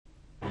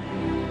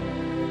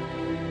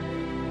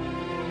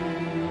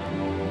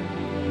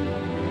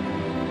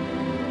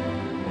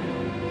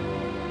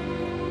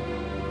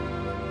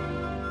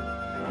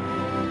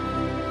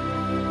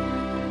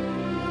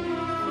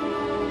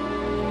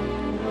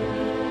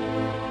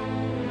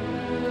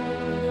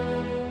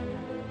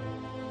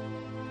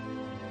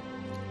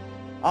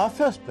Our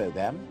first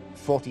program,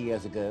 40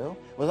 years ago,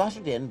 was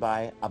ushered in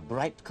by a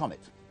bright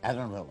comet,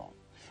 Erin-Rollon.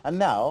 And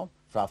now,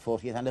 for our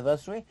 40th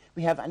anniversary,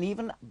 we have an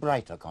even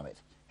brighter comet,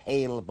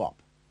 Hale-Bopp.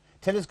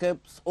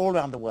 Telescopes all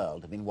around the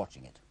world have been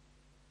watching it.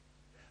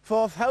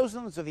 For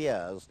thousands of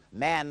years,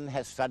 man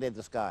has studied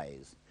the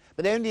skies,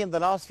 but only in the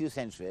last few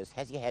centuries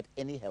has he had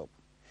any help.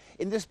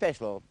 In this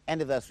special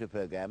anniversary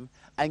program,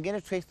 I'm going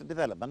to trace the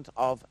development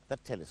of the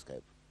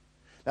telescope.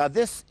 Now,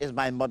 this is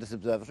my modest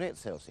observatory at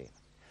Selsey.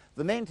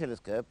 The main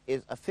telescope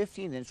is a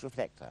 15-inch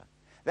reflector.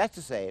 That's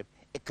to say,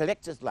 it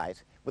collects its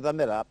light with a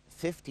mirror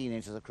 15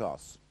 inches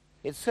across.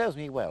 It serves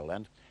me well,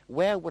 and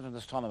where would an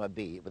astronomer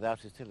be without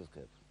his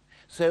telescope?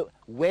 So,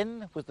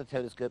 when was the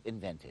telescope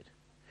invented?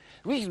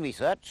 Recent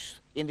research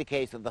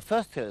indicates that the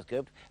first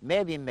telescope may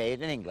have been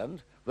made in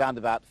England round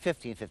about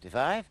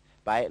 1555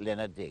 by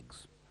Leonard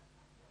Digges.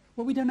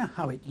 Well, we don't know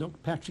how it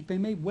looked, Patrick. They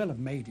may well have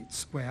made it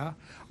square.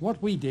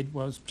 What we did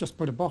was just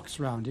put a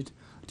box around it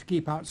to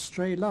keep out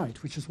stray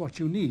light, which is what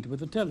you need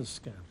with a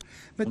telescope.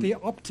 But the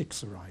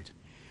optics are right.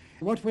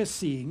 What we're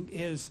seeing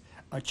is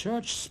a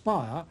church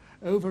spire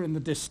over in the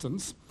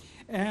distance,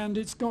 and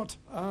it's got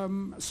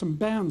some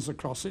bands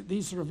across it.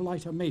 These are of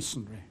lighter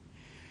masonry.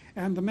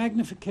 And the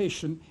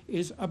magnification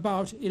is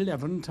about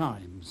 11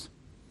 times.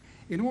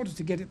 In order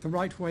to get it the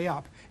right way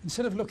up,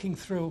 instead of looking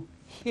through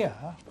here,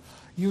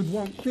 you'd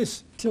want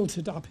this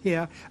tilted up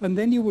here, and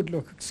then you would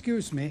look,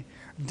 excuse me,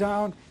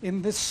 down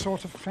in this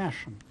sort of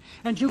fashion.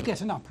 And you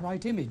get an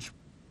upright image.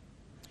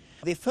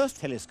 The first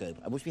telescope,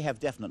 of which we have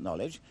definite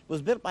knowledge,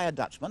 was built by a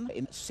Dutchman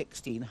in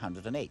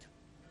 1608.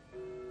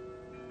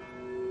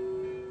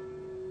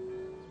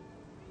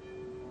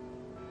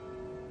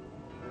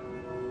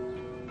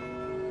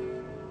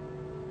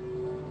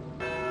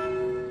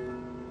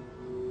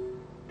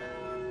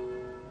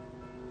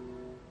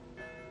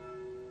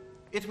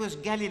 It was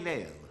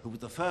Galileo who was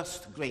the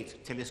first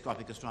great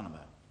telescopic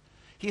astronomer.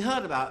 He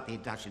heard about the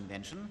Dutch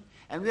invention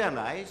and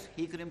realized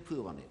he could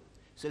improve on it.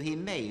 So he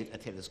made a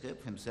telescope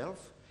for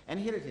himself, and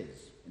here it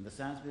is in the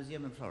Science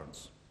Museum in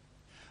Florence.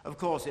 Of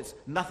course, it's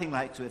nothing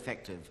like so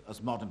effective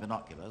as modern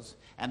binoculars,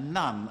 and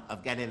none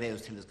of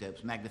Galileo's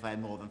telescopes magnify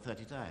more than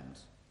 30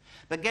 times.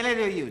 But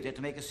Galileo used it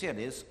to make a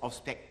series of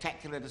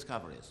spectacular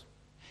discoveries.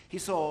 He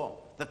saw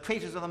the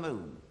craters of the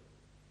moon,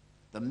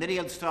 the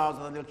myriad stars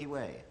of the Milky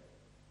Way,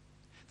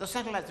 the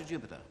satellites of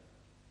Jupiter,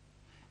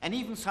 and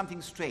even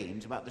something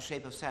strange about the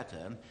shape of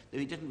Saturn, though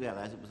he didn't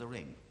realize it was a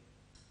ring.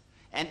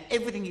 And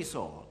everything he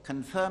saw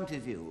confirmed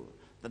his view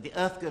that the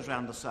Earth goes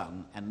round the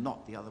sun and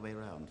not the other way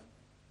around.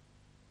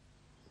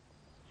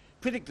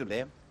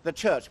 Predictably, the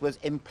church was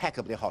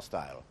implacably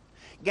hostile.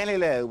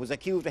 Galileo was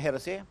accused of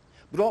heresy,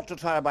 brought to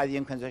trial by the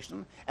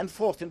Inquisition, and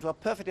forced into a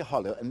perfectly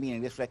hollow and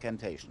meaningless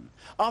recantation,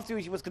 after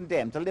which he was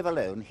condemned to live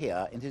alone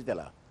here in his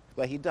villa,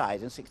 where he died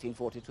in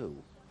 1642.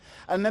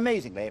 And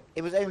amazingly,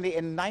 it was only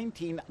in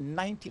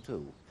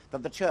 1992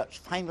 that the church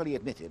finally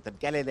admitted that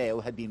Galileo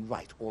had been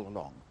right all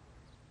along.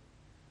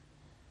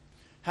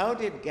 How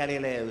did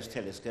Galileo's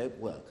telescope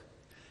work?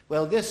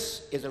 Well,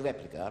 this is a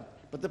replica,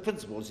 but the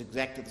principle is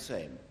exactly the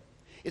same.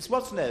 It's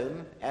what's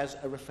known as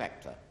a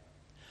refractor.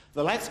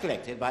 The light's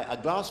collected by a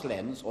glass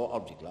lens or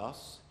object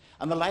glass,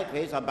 and the light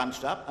rays are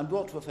bunched up and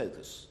brought to a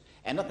focus.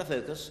 And at the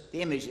focus,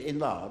 the image is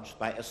enlarged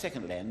by a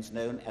second lens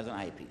known as an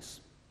eyepiece.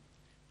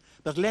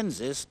 But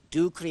lenses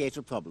do create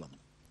a problem.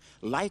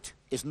 Light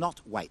is not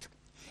white.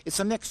 It's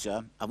a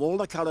mixture of all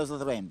the colors of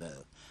the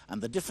rainbow,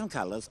 and the different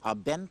colors are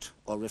bent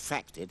or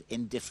refracted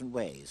in different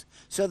ways,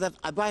 so that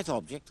a bright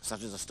object,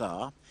 such as a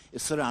star,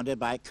 is surrounded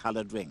by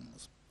colored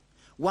rings.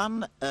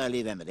 One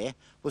early remedy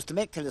was to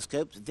make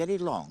telescopes very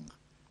long.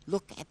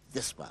 Look at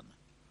this one.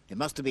 It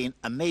must have been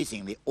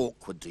amazingly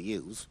awkward to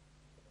use.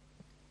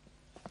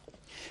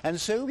 And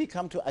so we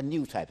come to a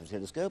new type of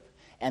telescope,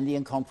 and the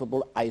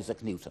incomparable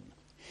Isaac Newton.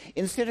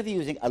 Instead of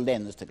using a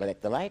lens to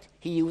collect the light,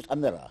 he used a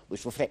mirror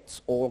which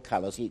reflects all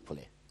colors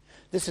equally.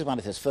 This is one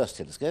of his first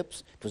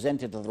telescopes,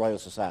 presented to the Royal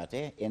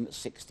Society in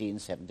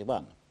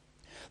 1671.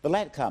 The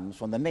light comes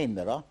from the main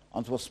mirror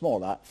onto a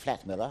smaller,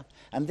 flat mirror,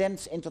 and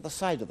thence into the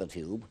side of the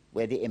tube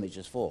where the image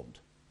is formed.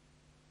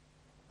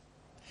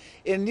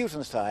 In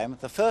Newton's time,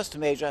 the first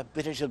major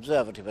British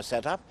observatory was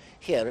set up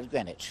here at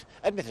Greenwich,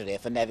 admittedly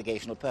for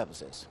navigational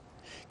purposes.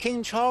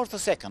 King Charles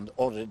II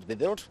ordered it to be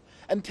built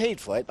and paid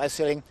for it by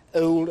selling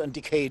old and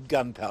decayed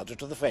gunpowder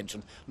to the French,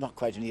 and not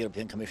quite in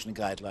European Commission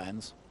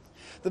guidelines.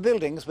 The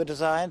buildings were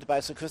designed by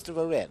Sir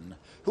Christopher Wren,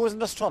 who was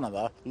an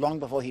astronomer long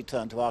before he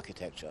turned to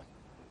architecture.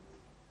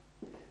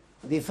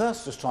 The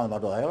first astronomer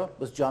royal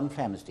was John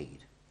Flamsteed.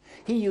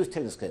 He used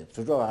telescopes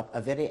to draw up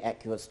a very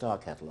accurate star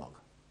catalogue.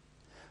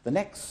 The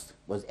next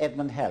was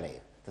Edmund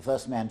Halley, the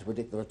first man to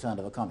predict the return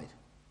of a comet.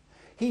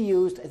 He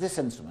used this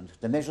instrument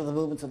to measure the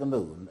movements of the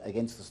moon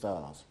against the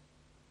stars.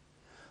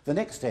 The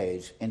next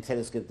stage in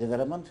telescope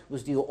development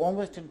was due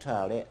almost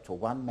entirely to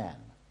one man,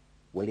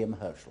 William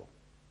Herschel.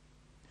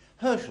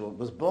 Herschel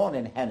was born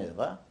in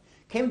Hanover,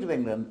 came to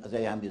England as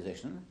a young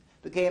musician,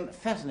 became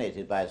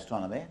fascinated by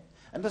astronomy,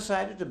 and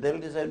decided to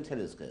build his own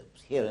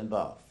telescopes here in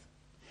Bath.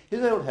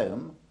 His old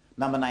home,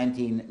 number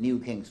 19 New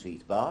King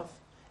Street, Bath,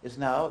 is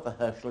now at the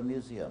Herschel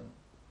Museum.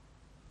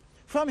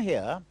 From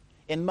here,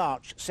 in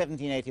March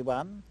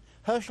 1781,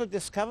 Herschel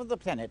discovered the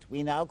planet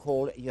we now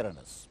call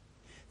Uranus.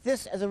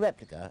 This as a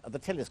replica of the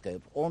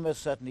telescope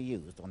almost certainly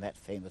used on that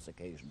famous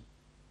occasion.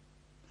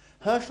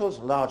 Herschel's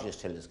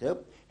largest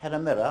telescope had a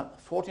mirror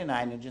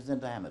 49 inches in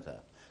diameter,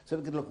 so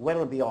it could look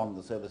well beyond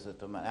the solar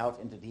system and out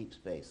into deep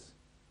space.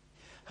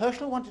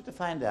 Herschel wanted to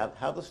find out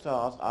how the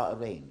stars are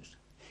arranged.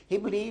 He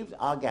believed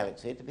our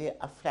galaxy to be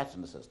a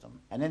flattened system,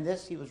 and in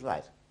this he was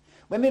right.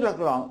 When we look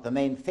along the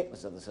main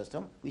thickness of the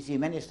system, we see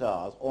many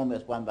stars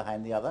almost one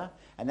behind the other,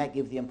 and that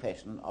gives the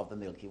impression of the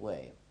Milky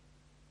Way.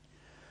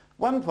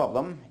 One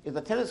problem is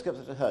the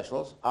telescopes at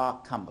Herschel's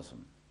are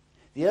cumbersome.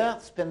 The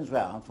Earth spins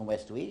round from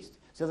west to east,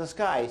 so the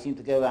sky seems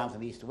to go round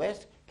from east to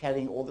west,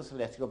 carrying all the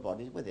celestial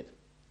bodies with it.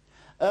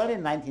 Early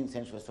 19th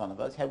century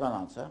astronomers had one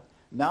answer: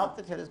 mount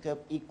the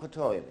telescope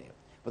equatorially,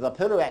 with a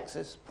polar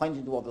axis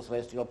pointing toward the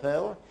celestial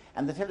pole,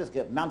 and the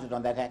telescope mounted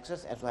on that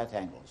axis at right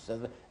angles, so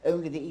that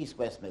only the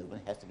east-west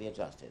movement has to be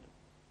adjusted.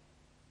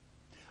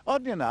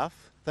 Oddly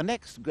enough, the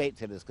next great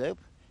telescope,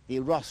 the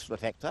Rosse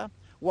reflector,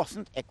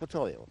 wasn't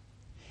equatorial.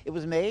 It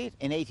was made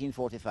in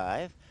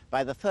 1845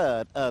 by the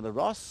third Earl of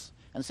Rosse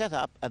and set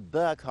up at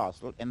Birr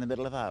Castle in the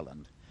middle of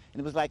Ireland, and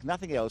it was like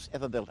nothing else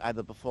ever built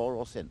either before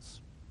or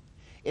since.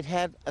 It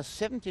had a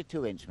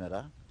 72-inch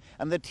mirror,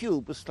 and the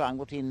tube was slung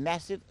between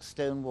massive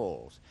stone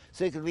walls,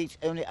 so it could reach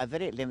only a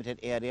very limited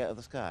area of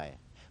the sky.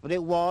 But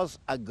it was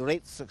a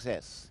great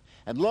success,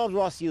 and Lord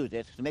Rosse used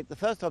it to make the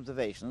first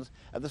observations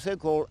of the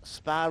so-called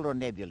spiral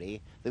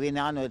nebulae that we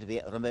now know to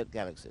be remote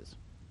galaxies.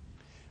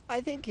 I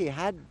think he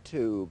had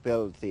to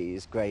build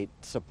these great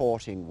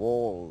supporting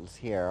walls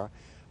here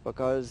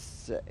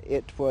because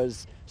it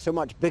was so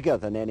much bigger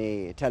than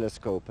any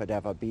telescope had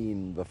ever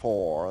been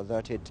before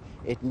that it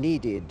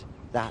needed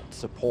that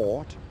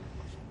support,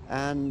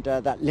 and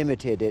that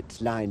limited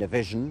its line of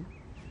vision.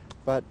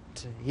 But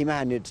he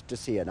managed to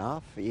see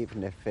enough,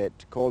 even if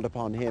it called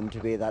upon him to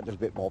be that little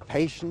bit more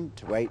patient,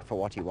 to wait for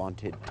what he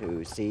wanted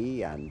to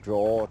see and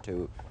draw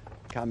to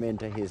come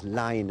into his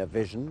line of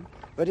vision.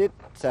 But it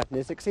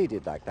certainly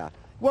succeeded like that.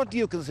 What do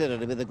you consider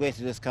to be the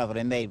greatest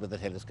discovery made with the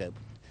telescope?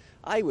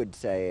 I would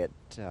say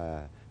it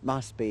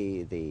must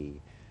be the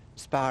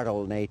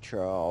spiral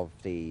nature of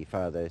the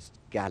furthest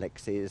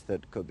galaxies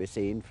that could be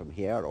seen from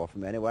here or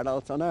from anywhere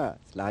else on Earth,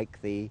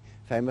 like the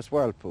famous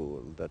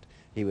whirlpool that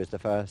he was the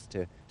first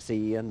to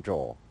see and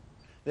draw.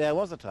 There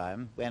was a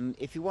time when,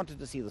 if you wanted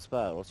to see the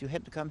spirals, you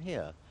had to come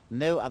here.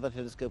 No other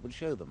telescope would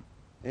show them.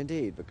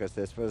 Indeed, because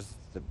this was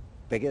the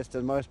biggest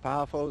and most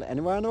powerful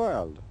anywhere in the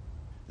world.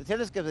 The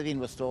telescope has been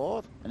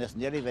restored and is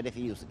nearly ready for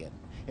use again.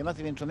 It must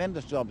have been a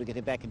tremendous job to get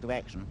it back into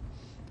action.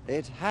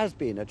 It has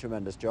been a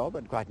tremendous job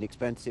and quite an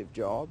expensive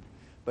job,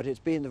 but it's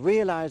been the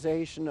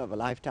realization of a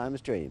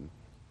lifetime's dream.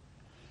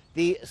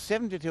 The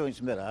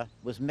 72-inch mirror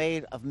was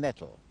made of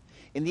metal.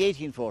 In the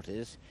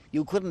 1840s,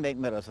 you couldn't make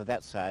mirrors of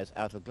that size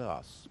out of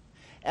glass.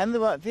 And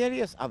there were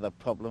various other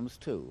problems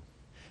too.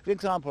 For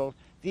example,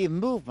 the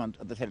movement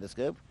of the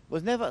telescope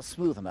was never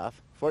smooth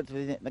enough for it to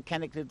be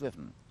mechanically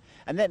driven.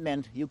 And that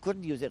meant you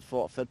couldn't use it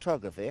for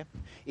photography,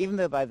 even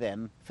though by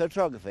then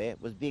photography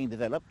was being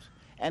developed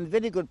and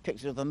very good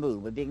pictures of the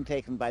moon were being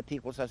taken by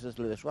people such as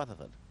Lewis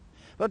Rutherford.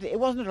 But it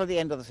wasn't until the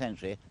end of the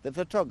century that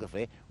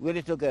photography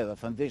really took over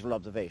from visual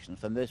observation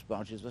for most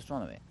branches of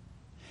astronomy.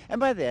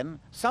 And by then,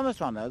 some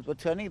astronomers were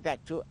turning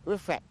back to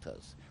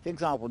refractors, for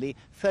example, the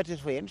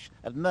 33-inch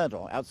at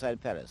Meudon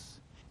outside Paris.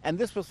 And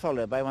this was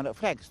followed by one at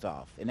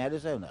Flagstaff in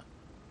Arizona.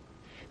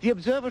 The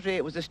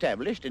observatory was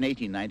established in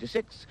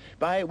 1896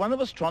 by one of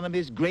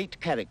astronomy's great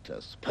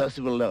characters,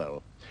 Percival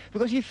Lowell,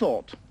 because he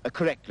thought,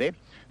 correctly,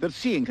 that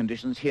seeing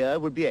conditions here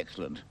would be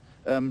excellent,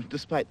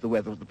 despite the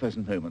weather of the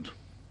present moment.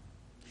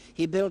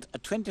 He built a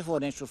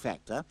 24-inch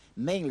refractor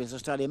mainly to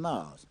study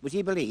Mars, which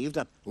he believed,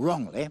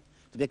 wrongly,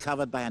 to be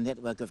covered by a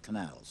network of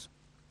canals.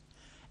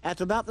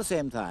 At about the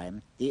same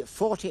time, the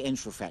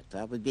 40-inch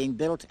refractor was being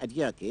built at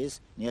Yerkes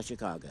near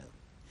Chicago.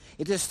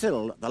 It is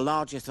still the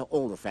largest of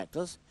all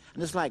refractors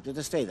and is likely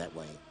to stay that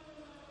way.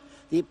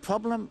 The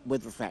problem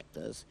with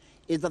refractors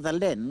is that the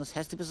lens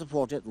has to be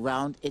supported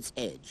round its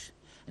edge,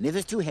 and if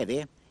it's too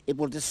heavy, it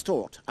will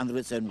distort under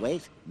its own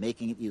weight,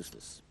 making it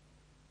useless.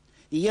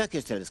 The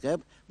Yerkes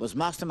telescope was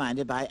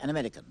masterminded by an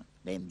American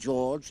named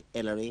George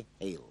Ellery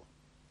Hale.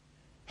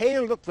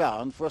 Hale looked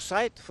round for a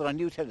site for a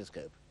new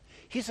telescope.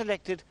 He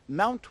selected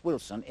Mount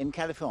Wilson in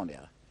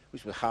California,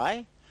 which was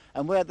high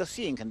and where the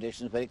seeing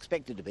conditions were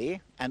expected to be,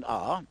 and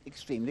are,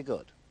 extremely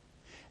good.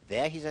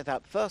 There he set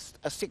up first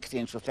a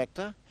 60-inch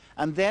reflector,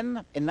 and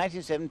then, in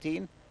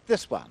 1917,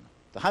 this one,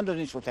 the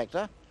 100-inch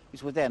reflector,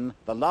 which was then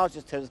the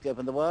largest telescope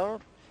in the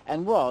world,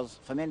 and was,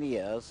 for many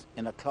years,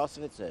 in a class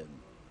of its own.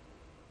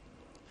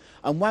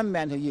 And one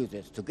man who used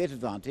it to great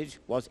advantage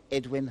was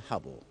Edwin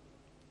Hubble.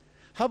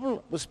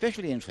 Hubble was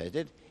specially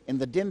interested in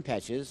the dim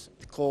patches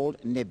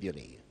called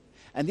nebulae,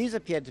 and these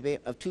appeared to be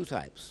of two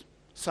types.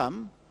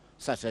 Some,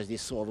 such as the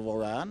Sword of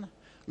Orion,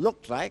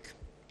 looked like,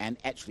 and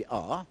actually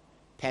are,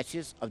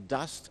 patches of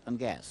dust and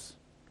gas.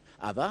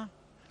 Other,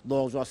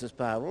 Lord Ross's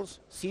spirals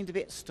seemed to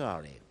be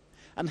starry,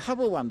 and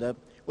Hubble wondered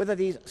whether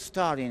these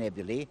starry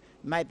nebulae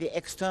might be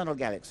external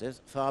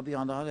galaxies far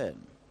beyond our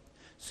own.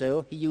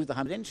 So he used the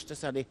 100-inch to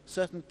study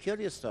certain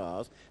curious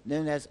stars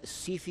known as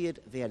Cepheid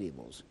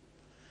variables.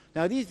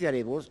 Now these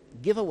variables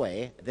give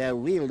away their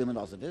real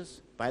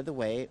luminosities by the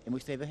way in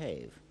which they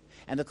behave.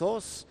 And of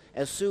course,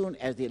 as soon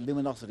as the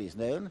luminosity is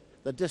known,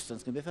 the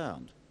distance can be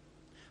found.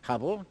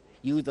 Hubble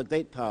used the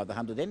great power of the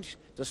 100-inch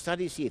to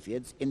study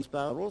Cepheids in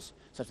spirals,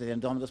 such as the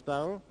Andromeda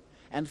spiral,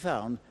 and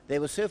found they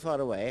were so far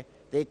away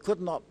they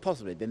could not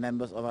possibly be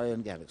members of our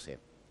own galaxy.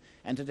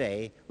 And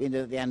today we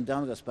know that the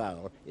Andromeda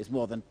spiral is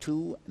more than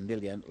 2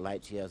 million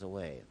light-years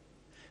away.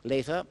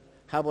 Later,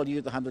 Hubble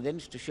used the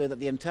 100-inch to show that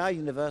the entire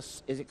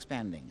universe is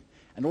expanding,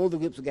 and all the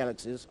groups of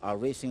galaxies are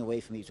racing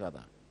away from each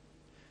other.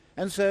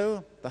 And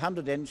so the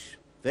 100-inch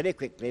very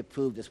quickly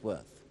proved its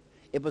worth.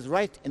 It was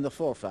right in the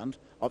forefront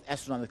of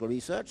astronomical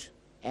research,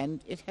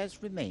 and it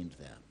has remained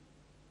there.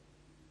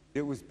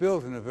 It was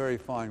built in a very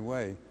fine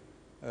way.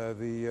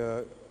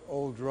 The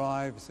old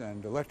drives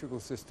and electrical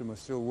system are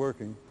still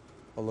working,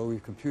 although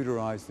we've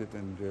computerized it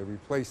and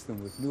replaced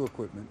them with new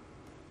equipment.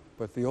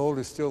 But the old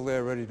is still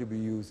there, ready to be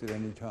used at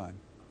any time.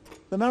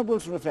 The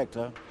Mel-Wilson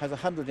reflector has a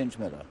 100-inch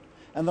mirror,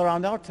 and there are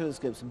now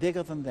telescopes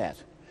bigger than that.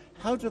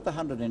 How does the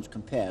 100-inch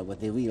compare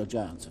with the real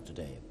giants of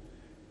today?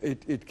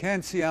 It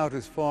can see out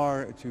as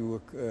far to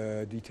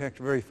detect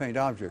very faint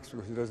objects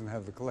because it doesn't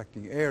have the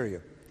collecting area.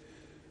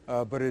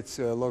 But its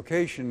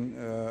location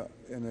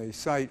in a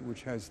site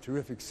which has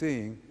terrific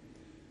seeing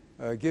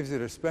gives it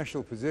a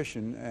special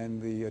position,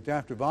 and the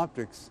adaptive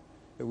optics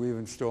that we've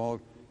installed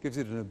gives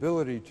it an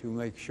ability to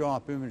make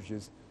sharp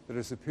images that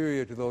are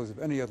superior to those of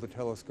any other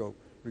telescope,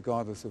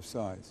 regardless of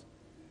size.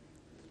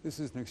 This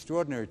is an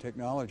extraordinary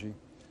technology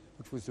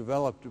which was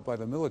developed by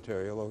the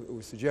military, although it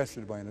was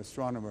suggested by an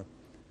astronomer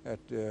at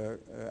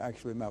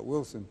actually Mount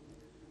Wilson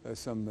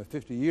some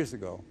 50 years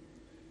ago.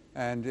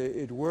 And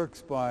it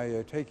works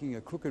by taking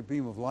a crooked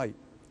beam of light,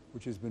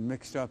 which has been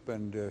mixed up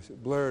and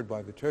blurred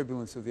by the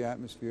turbulence of the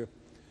atmosphere.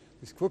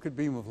 This crooked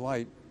beam of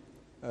light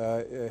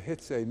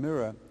hits a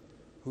mirror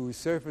whose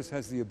surface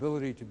has the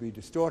ability to be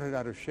distorted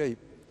out of shape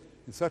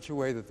in such a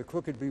way that the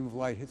crooked beam of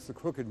light hits the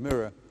crooked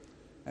mirror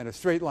and a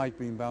straight light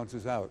beam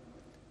bounces out.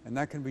 And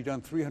that can be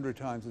done 300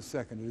 times a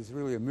second. It is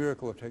really a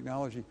miracle of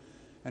technology,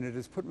 and it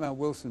has put Mount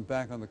Wilson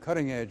back on the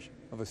cutting edge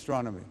of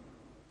astronomy.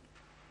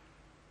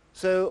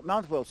 So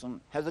Mount Wilson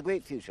has a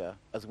great future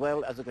as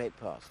well as a great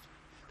past.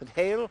 But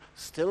Hale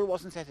still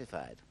wasn't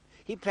satisfied.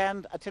 He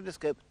planned a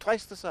telescope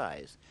twice the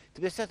size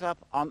to be set up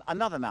on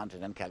another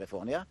mountain in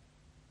California,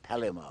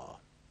 Palomar.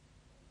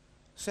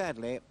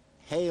 Sadly,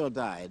 Hale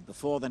died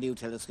before the new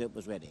telescope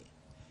was ready.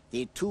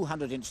 The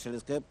 200-inch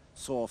telescope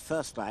saw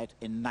first light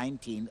in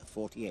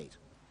 1948.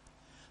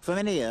 For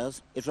many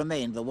years, it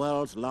remained the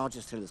world's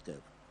largest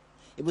telescope.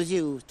 It was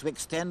used to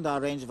extend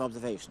our range of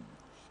observation.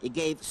 It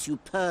gave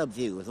superb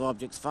views of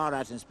objects far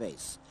out in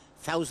space,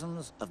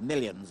 thousands of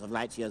millions of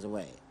light-years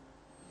away.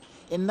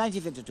 In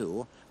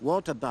 1952,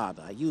 Walter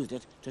Baade used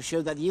it to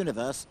show that the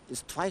universe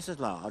is twice as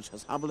large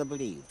as Hubble had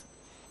believed.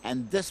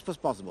 And this was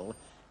possible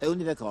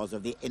only because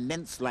of the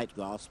immense light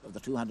grasp of the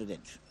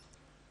 200-inch.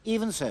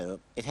 Even so,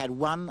 it had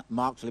one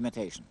marked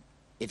limitation.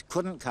 It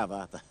couldn't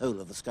cover the whole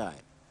of the sky.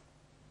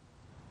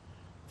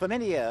 For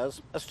many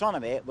years,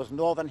 astronomy was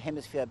Northern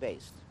Hemisphere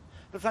based.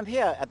 But from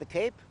here at the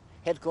Cape,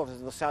 headquarters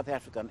of the South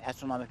African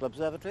Astronomical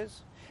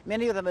Observatories,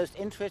 many of the most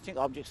interesting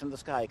objects in the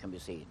sky can be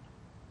seen.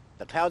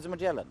 The Clouds of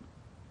Magellan,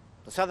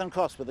 the Southern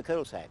Cross with the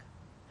coal sack,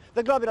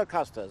 the globular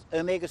clusters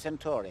Omega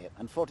Centauri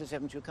and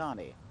 47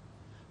 Tucani,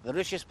 the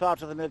richest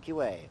part of the Milky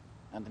Way,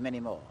 and many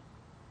more.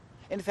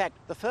 In fact,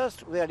 the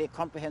first really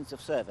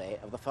comprehensive survey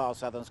of the far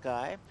southern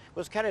sky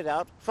was carried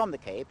out from the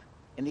Cape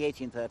in the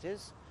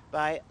 1830s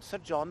by Sir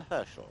John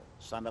Herschel,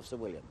 son of Sir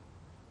William.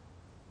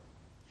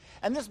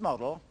 And this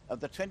model of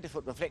the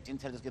 20-foot reflecting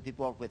telescope he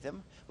brought with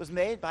him was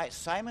made by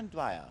Simon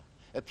Dwyer,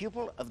 a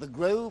pupil of the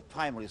Grove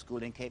Primary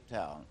School in Cape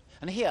Town.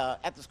 And here,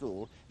 at the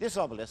school, this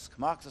obelisk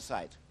marks the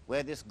site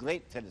where this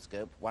great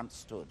telescope once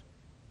stood.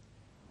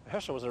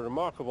 Herschel was a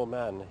remarkable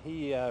man.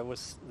 He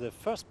was the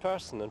first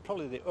person and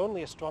probably the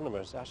only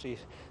astronomer to actually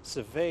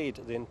surveyed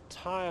the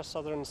entire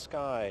southern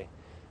sky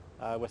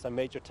with a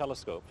major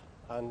telescope.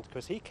 And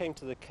because he came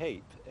to the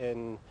Cape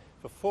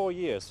for 4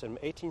 years, from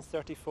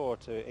 1834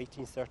 to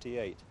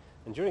 1838.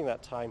 And during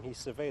that time, he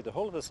surveyed the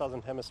whole of the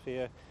southern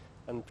hemisphere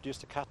and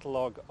produced a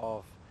catalogue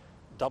of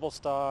double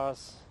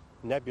stars,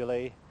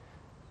 nebulae,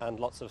 and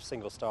lots of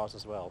single stars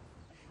as well.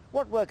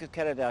 What work is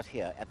carried out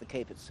here at the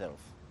Cape itself?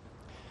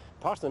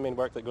 Part of the main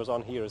work that goes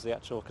on here is the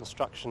actual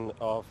construction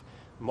of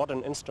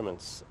modern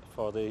instruments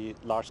for the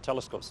large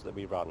telescopes that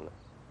we run.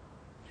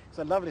 It's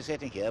a lovely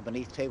setting here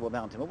beneath Table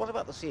Mountain, but what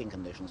about the seeing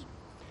conditions?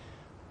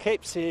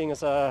 Cape seeing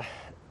is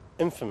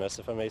infamous,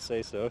 if I may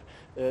say so.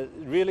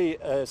 Really,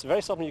 it's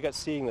very seldom you get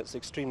seeing that's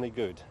extremely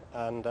good.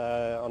 And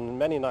on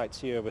many nights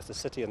here with the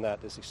city and that,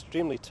 it's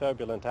extremely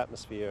turbulent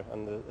atmosphere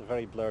and a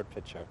very blurred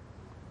picture.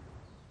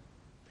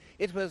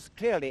 It was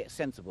clearly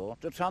sensible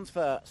to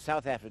transfer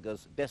South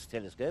Africa's best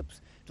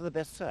telescopes to the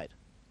best site.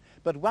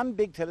 But one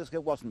big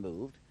telescope wasn't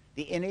moved,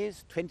 the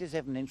Innes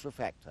 27-inch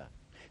refractor,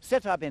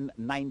 set up in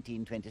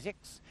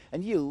 1926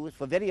 and used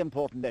for very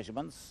important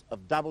measurements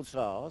of double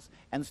stars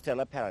and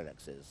stellar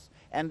parallaxes,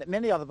 and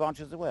many other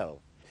branches as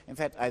well. In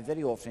fact, I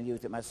very often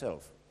used it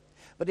myself.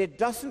 But it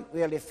doesn't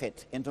really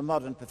fit into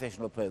modern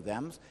professional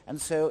programs, and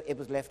so it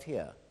was left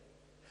here.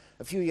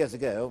 A few years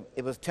ago,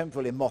 it was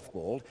temporarily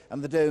mothballed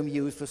and the dome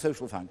used for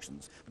social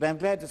functions. But I'm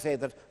glad to say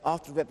that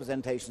after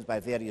representations by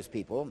various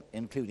people,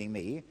 including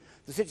me,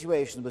 the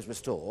situation was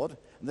restored,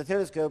 and the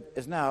telescope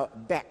is now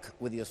back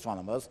with the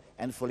astronomers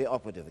and fully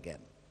operative again.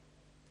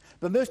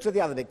 But most of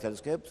the other big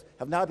telescopes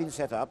have now been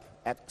set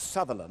up at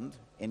Sutherland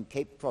in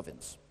Cape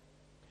Province.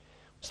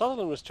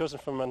 Sutherland was chosen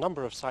from a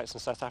number of sites in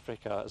South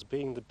Africa as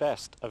being the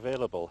best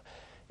available.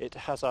 It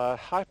has a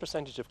high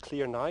percentage of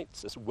clear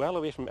nights, it's well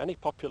away from any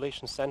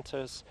population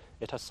centres,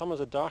 it has some of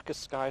the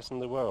darkest skies in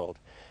the world,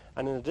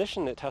 and in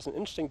addition it has an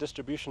interesting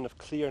distribution of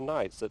clear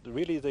nights, that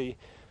really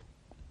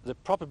the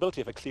probability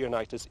of a clear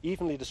night is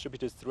evenly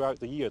distributed throughout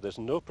the year. There's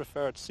no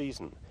preferred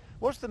season.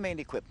 What's the main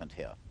equipment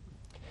here?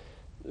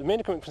 The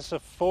main equipment consists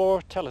of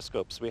 4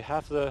 telescopes. We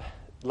have the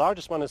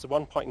largest one is a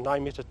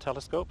 1.9 metre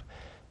telescope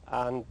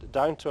and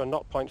down to a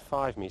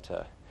 0.5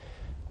 metre.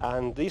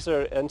 And these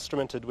are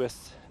instrumented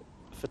with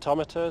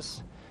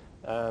photometers,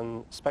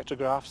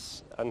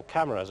 spectrographs and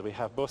cameras. We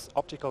have both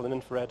optical and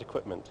infrared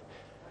equipment.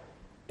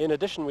 In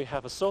addition, we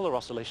have a solar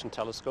oscillation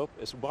telescope.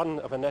 It's one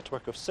of a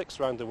network of 6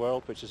 around the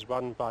world, which is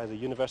run by the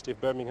University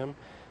of Birmingham.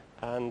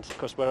 And of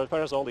course,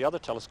 whereas all the other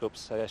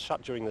telescopes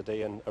shut during the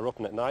day and are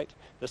open at night,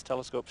 this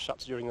telescope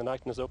shuts during the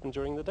night and is open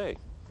during the day.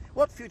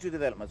 What future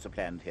developments are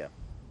planned here?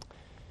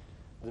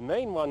 The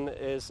main one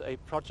is a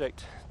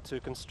project to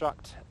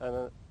construct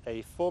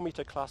a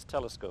 4-metre class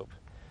telescope.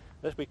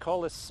 We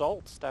call this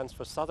SALT, stands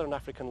for Southern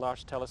African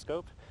Large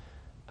Telescope,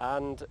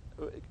 and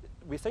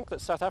we think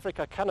that South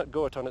Africa cannot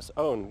go it on its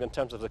own in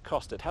terms of the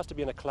cost. It has to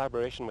be in a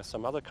collaboration with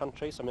some other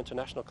countries, some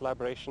international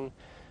collaboration,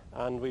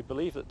 and we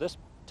believe that this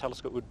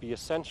telescope would be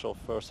essential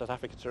for South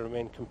Africa to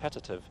remain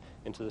competitive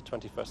into the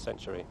 21st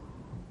century.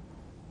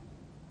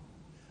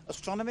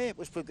 Astronomy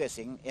was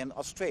progressing in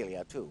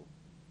Australia too.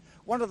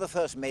 One of the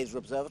first major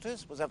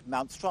observatories was at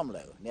Mount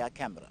Stromlo near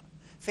Canberra,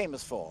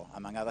 famous for,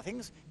 among other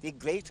things, the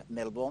Great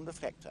Melbourne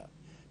Reflector,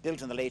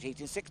 built in the late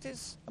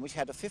 1860s and which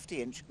had a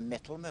 50-inch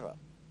metal mirror.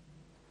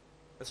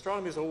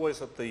 Astronomy is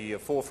always at the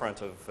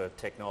forefront of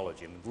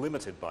technology and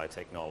limited by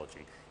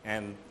technology,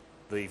 and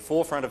the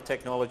forefront of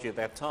technology at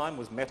that time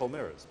was metal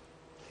mirrors.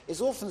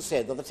 It's often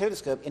said that the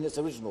telescope in its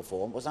original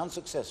form was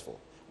unsuccessful.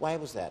 Why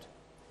was that?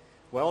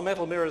 Well,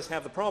 metal mirrors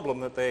have the problem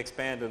that they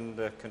expand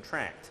and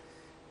contract.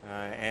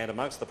 And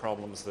amongst the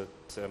problems that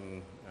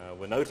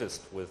were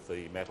noticed with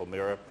the metal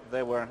mirror,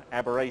 there were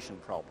aberration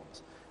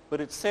problems.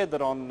 But it's said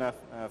that on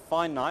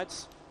fine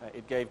nights,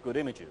 it gave good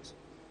images.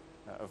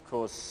 Of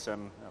course,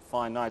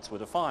 fine nights were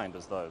defined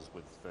as those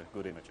with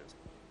good images.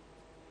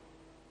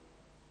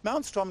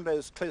 Mount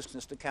Stromlo's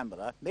closeness to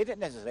Canberra made it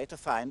necessary to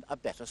find a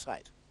better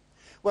site.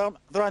 Well,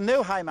 there are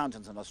no high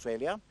mountains in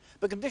Australia,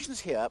 but conditions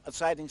here at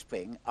Siding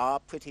Spring are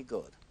pretty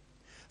good.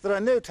 There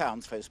are no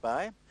towns close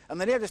by, and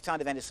the nearest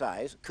town of any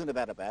size,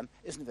 Coonabarabran,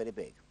 isn't very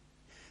big.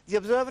 The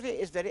observatory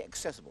is very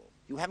accessible.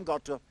 You haven't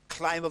got to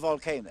climb a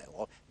volcano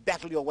or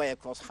battle your way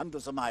across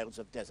hundreds of miles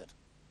of desert.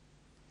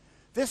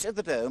 This is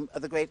the dome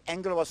of the Great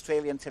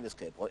Anglo-Australian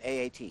Telescope, or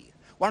AAT,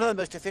 one of the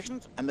most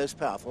efficient and most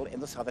powerful in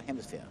the Southern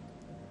Hemisphere.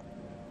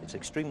 It's an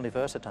extremely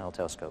versatile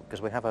telescope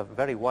because we have a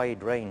very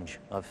wide range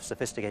of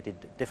sophisticated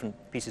different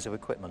pieces of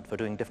equipment for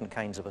doing different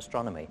kinds of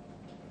astronomy.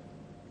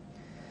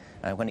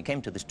 When it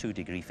came to this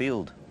 2-degree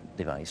field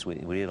device, we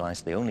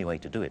realized the only way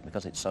to do it,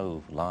 because it's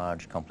so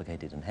large,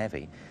 complicated and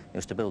heavy,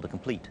 was to build a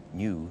complete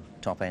new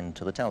top end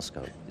to the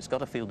telescope. It's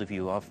got a field of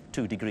view of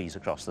 2 degrees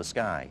across the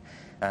sky,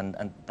 and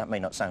that may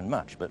not sound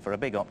much, but for a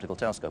big optical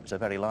telescope it's a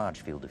very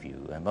large field of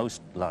view, and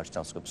most large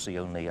telescopes see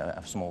only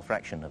a small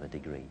fraction of a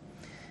degree.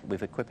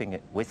 We're equipping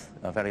it with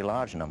a very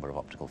large number of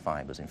optical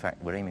fibres. In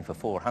fact, we're aiming for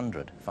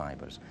 400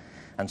 fibres,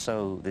 and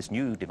so this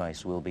new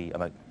device will be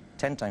about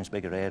 10 times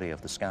bigger area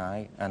of the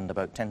sky and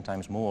about 10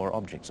 times more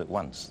objects at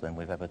once than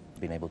we've ever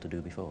been able to do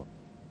before.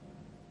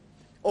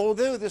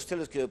 Although this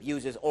telescope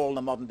uses all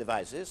the modern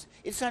devices,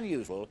 it's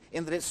unusual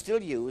in that it's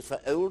still used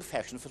for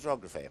old-fashioned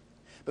photography.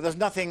 But there's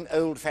nothing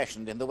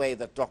old-fashioned in the way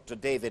that Dr.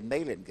 David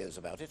Malin goes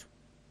about it.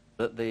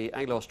 At the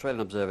Anglo-Australian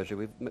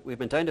Observatory, we've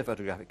maintained a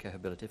photographic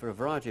capability for a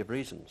variety of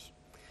reasons.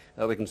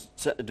 We can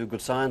certainly do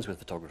good science with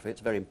photography. It's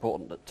very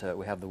important that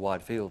we have the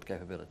wide field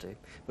capability.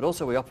 But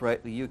also we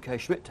operate the UK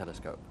Schmidt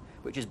telescope,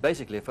 which is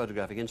basically a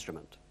photographic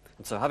instrument.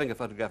 And so having a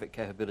photographic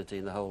capability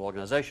in the whole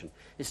organisation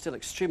is still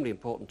extremely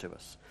important to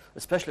us,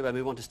 especially when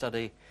we want to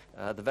study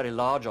the very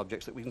large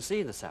objects that we can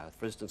see in the south.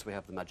 For instance, we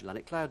have the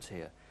Magellanic Clouds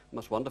here,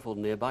 most wonderful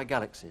nearby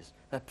galaxies.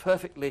 They're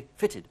perfectly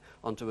fitted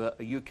onto a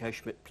UK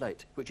Schmidt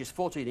plate, which is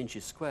 14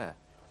 inches square.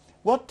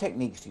 What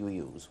techniques do you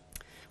use?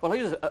 Well, I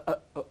use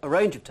a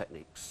range of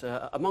techniques.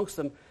 Amongst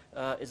them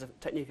is a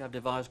technique I've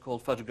devised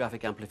called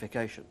photographic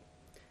amplification.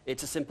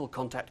 It's a simple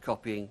contact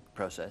copying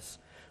process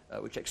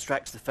which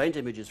extracts the faint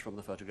images from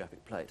the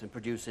photographic plate and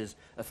produces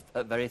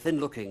a very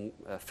thin-looking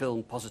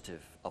film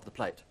positive of the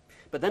plate.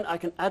 But then I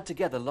can add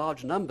together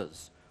large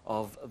numbers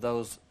of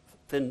those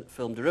thin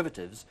film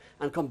derivatives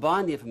and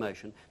combine the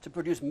information to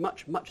produce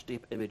much, much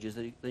deeper images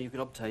than you can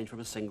obtain from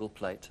a single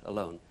plate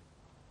alone.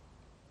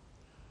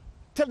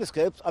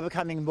 Telescopes are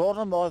becoming more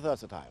and more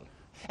versatile.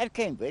 At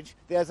Cambridge,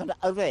 there's an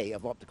array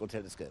of optical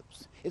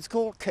telescopes. It's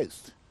called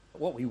COAST.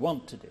 What we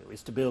want to do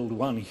is to build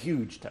one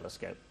huge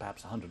telescope,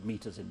 perhaps 100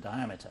 metres in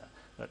diameter,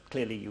 but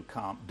clearly you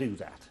can't do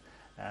that.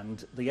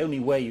 And the only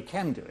way you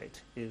can do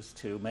it is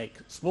to make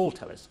small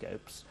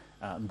telescopes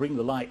and bring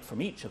the light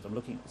from each of them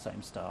looking at the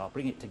same star,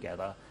 bring it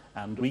together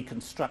and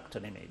reconstruct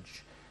an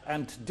image.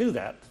 And to do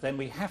that, then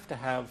we have to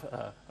have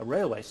a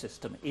railway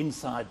system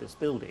inside this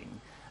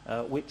building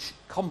which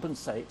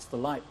compensates the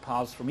light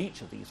paths from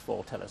each of these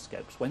 4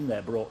 telescopes when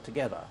they're brought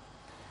together.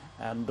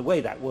 And the way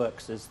that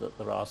works is that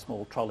there are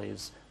small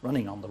trolleys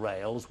running on the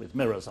rails with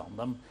mirrors on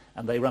them,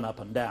 and they run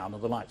up and down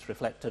and the light's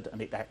reflected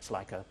and it acts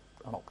like an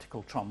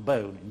optical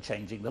trombone in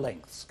changing the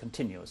lengths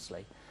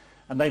continuously.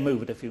 And they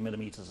move at a few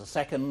millimetres a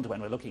second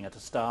when we're looking at a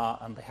star,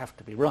 and they have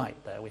to be right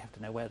there. We have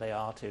to know where they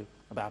are to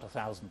about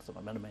 1,000th of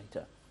a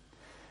millimetre.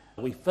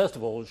 We've first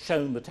of all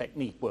shown the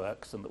technique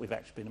works and that we've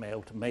actually been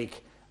able to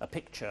make a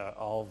picture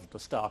of the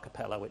star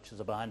Capella, which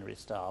is a binary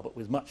star, but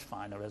with much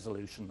finer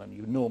resolution than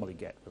you normally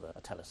get with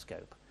a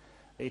telescope.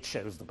 It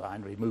shows the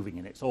binary moving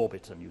in its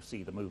orbit, and you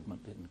see the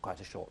movement in quite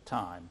a short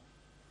time.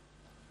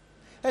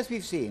 As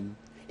we've seen,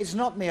 it's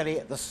not merely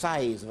the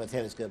size of a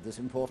telescope that's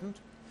important.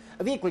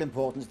 Of equal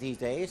importance these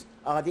days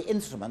are the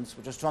instruments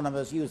which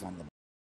astronomers use on them.